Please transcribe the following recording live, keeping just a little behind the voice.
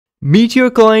Meteor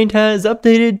Client has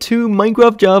updated to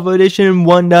Minecraft Java Edition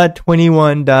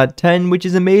 1.21.10, which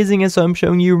is amazing, and so I'm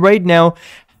showing you right now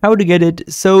how to get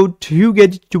it. So to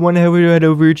get it, you want to head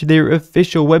over to their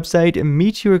official website,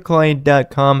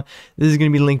 meteorclient.com. This is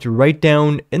going to be linked right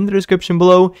down in the description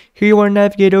below. Here you want to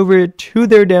navigate over to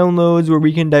their downloads, where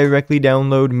we can directly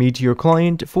download Meteor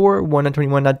Client for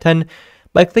 1.21.10.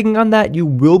 By clicking on that, you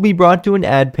will be brought to an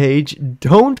ad page.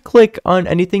 Don't click on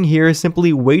anything here,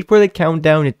 simply wait for the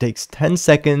countdown. It takes 10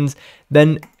 seconds,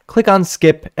 then click on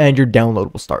skip and your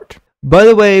download will start. By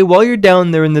the way, while you're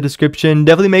down there in the description,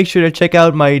 definitely make sure to check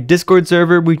out my Discord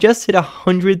server. We just hit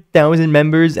 100,000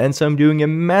 members, and so I'm doing a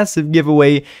massive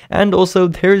giveaway, and also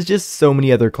there's just so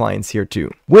many other clients here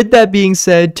too. With that being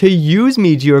said, to use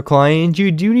Meteor Client, you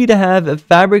do need to have a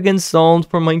Fabric installed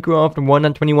for Minecraft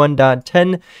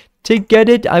 1.21.10. To get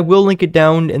it, I will link it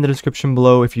down in the description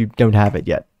below if you don't have it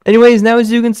yet. Anyways, now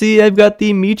as you can see, I've got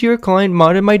the Meteor Client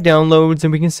mod in my downloads,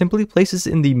 and we can simply place this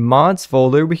in the mods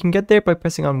folder. We can get there by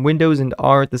pressing on Windows and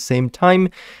R at the same time,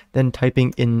 then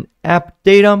typing in app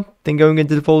data, then going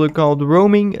into the folder called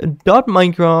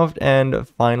roaming.minecraft, and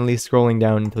finally scrolling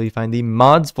down until you find the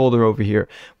mods folder over here.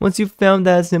 Once you've found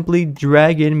that, simply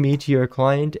drag in Meteor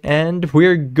Client, and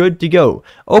we're good to go.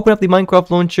 Open up the Minecraft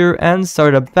launcher and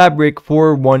start up Fabric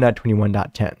for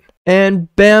 1.21.10.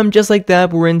 And bam, just like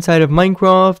that, we're inside of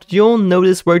Minecraft. You'll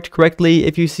notice worked correctly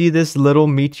if you see this little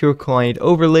Meteor Client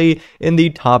overlay in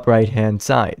the top right hand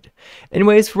side.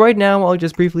 Anyways, for right now, I'll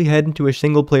just briefly head into a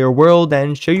single player world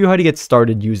and show you how to get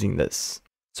started using this.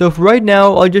 So for right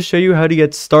now, I'll just show you how to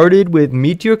get started with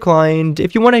Meteor Client.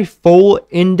 If you want a full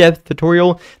in-depth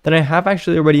tutorial, then I have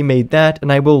actually already made that,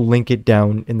 and I will link it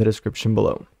down in the description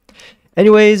below.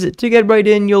 Anyways, to get right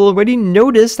in, you'll already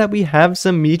notice that we have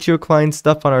some Meteor Client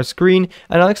stuff on our screen,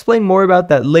 and I'll explain more about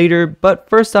that later. But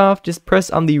first off, just press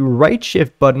on the right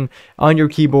shift button on your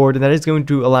keyboard, and that is going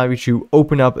to allow you to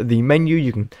open up the menu.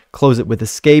 You can close it with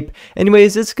escape.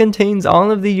 Anyways, this contains all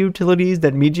of the utilities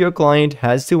that Meteor Client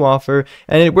has to offer,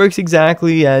 and it works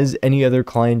exactly as any other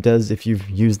client does if you've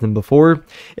used them before.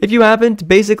 If you haven't,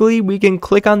 basically we can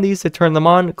click on these to turn them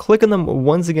on, click on them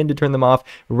once again to turn them off,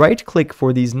 right click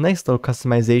for these nice little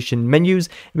customization menus.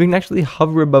 We can actually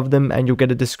hover above them and you'll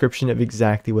get a description of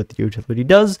exactly what the utility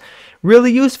does.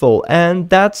 Really useful, and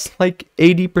that's like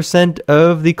 80%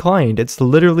 of the client. It's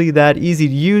literally that easy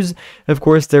to use. Of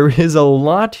course, there is a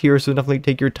lot here, so definitely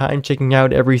take your time checking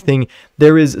out everything.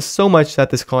 There is so much that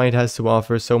this client has to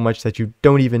offer, so much that you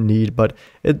don't even need, but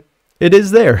it is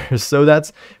there, so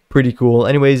that's pretty cool.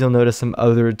 Anyways, you'll notice some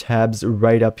other tabs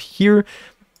right up here.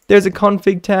 There's a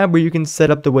config tab where you can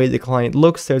set up the way the client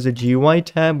looks. There's a GUI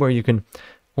tab where you can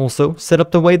also set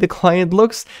up the way the client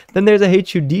looks. Then there's a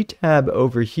HUD tab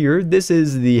over here. This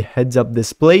is the heads up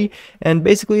display, and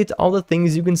basically it's all the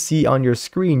things you can see on your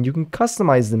screen. You can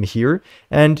customize them here,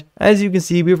 and as you can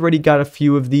see, we've already got a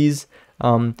few of these.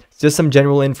 Just some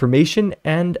general information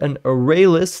and an array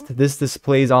list. This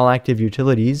displays all active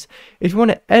utilities. If you want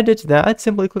to edit that,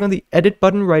 simply click on the edit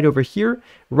button right over here,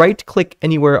 right click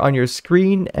anywhere on your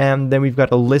screen, and then we've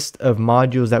got a list of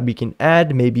modules that we can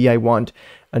add. Maybe I want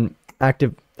an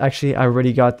active, actually I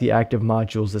already got the active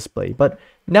modules display, but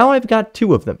now I've got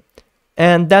two of them,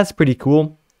 and that's pretty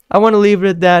cool. I want to leave it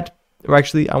at that, or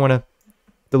actually I want to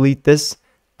delete this.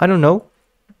 I don't know.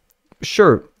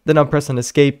 Sure. Then I'll press on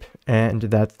escape, and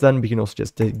that's done. We can also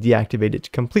just deactivate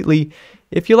it completely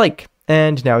if you like,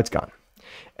 and now it's gone.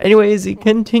 Anyways,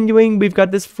 continuing, we've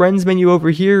got this friends menu over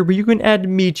here where you can add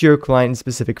Meteor Client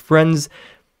specific friends.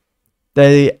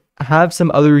 They have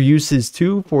some other uses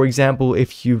too. For example,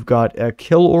 if you've got a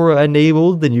kill aura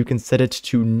enabled, then you can set it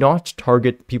to not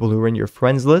target people who are in your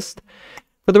friends list.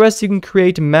 For the rest, you can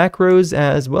create macros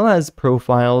as well as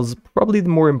profiles. Probably the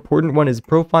more important one is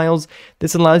profiles.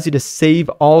 This allows you to save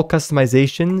all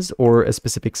customizations or a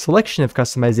specific selection of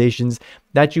customizations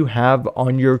that you have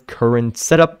on your current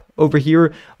setup over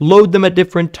here. Load them at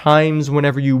different times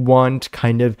whenever you want,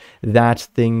 kind of that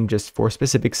thing, just for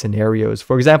specific scenarios.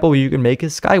 For example, you can make a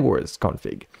Skywars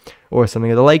config or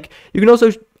something of the like. You can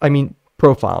also,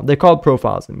 profile. They're called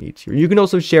profiles in Meteor. You can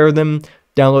also share them,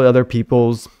 download other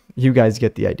people's. You guys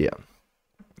get the idea.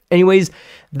 Anyways,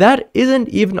 that isn't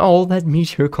even all that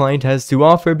Meteor Client has to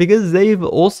offer, because they've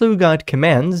also got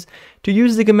commands. To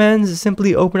use the commands,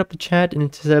 simply open up the chat, and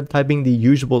instead of typing the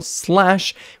usual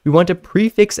 /, we want to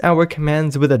prefix our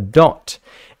commands with a dot.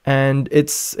 And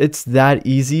it's that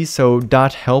easy. So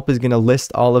 .help is going to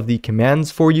list all of the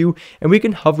commands for you, and we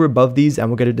can hover above these and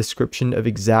we'll get a description of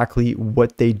exactly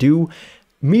what they do.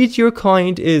 Meteor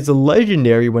Client is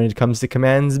legendary when it comes to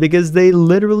commands because they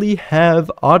literally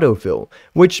have autofill,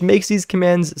 which makes these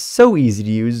commands so easy to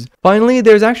use. Finally,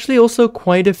 there's actually also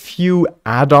quite a few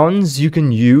add-ons you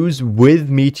can use with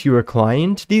Meteor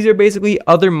Client. These are basically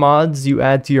other mods you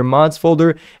add to your mods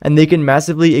folder, and they can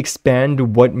massively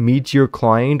expand what Meteor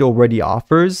Client already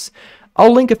offers.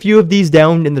 I'll link a few of these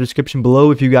down in the description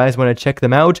below if you guys want to check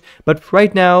them out, but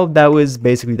right now, that was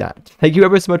basically that. Thank you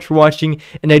ever so much for watching,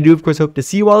 and I do of course hope to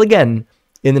see you all again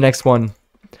in the next one.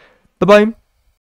 Bye-bye.